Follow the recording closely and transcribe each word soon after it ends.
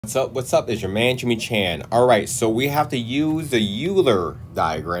What's up? What's up? It's your man Jimmy Chan. Alright, so we have to use the Euler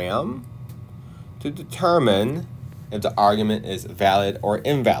diagram to determine if the argument is valid or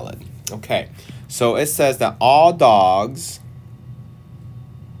invalid. Okay, so it says that all dogs,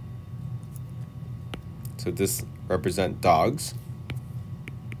 so this represents dogs,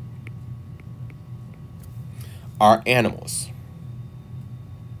 are animals.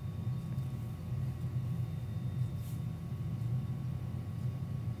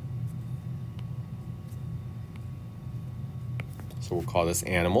 So we'll call this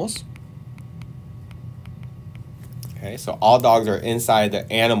animals. Okay, so all dogs are inside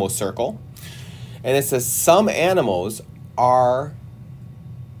the animal circle. And it says some animals are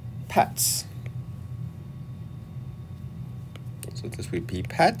pets. So this would be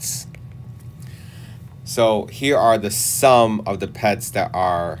pets. So here are the sum of the pets that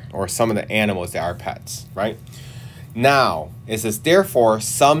are, or some of the animals that are pets, right? Now, it says, therefore,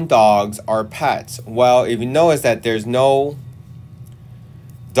 some dogs are pets. Well, if you notice that there's no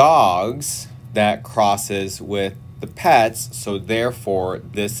dogs that crosses with the pets, so therefore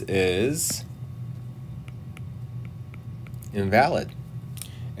this is invalid,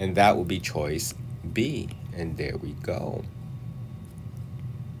 and that will be choice B. And there we go.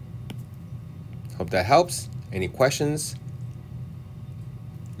 Hope that helps. Any questions?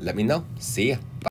 Let me know. See ya. Bye.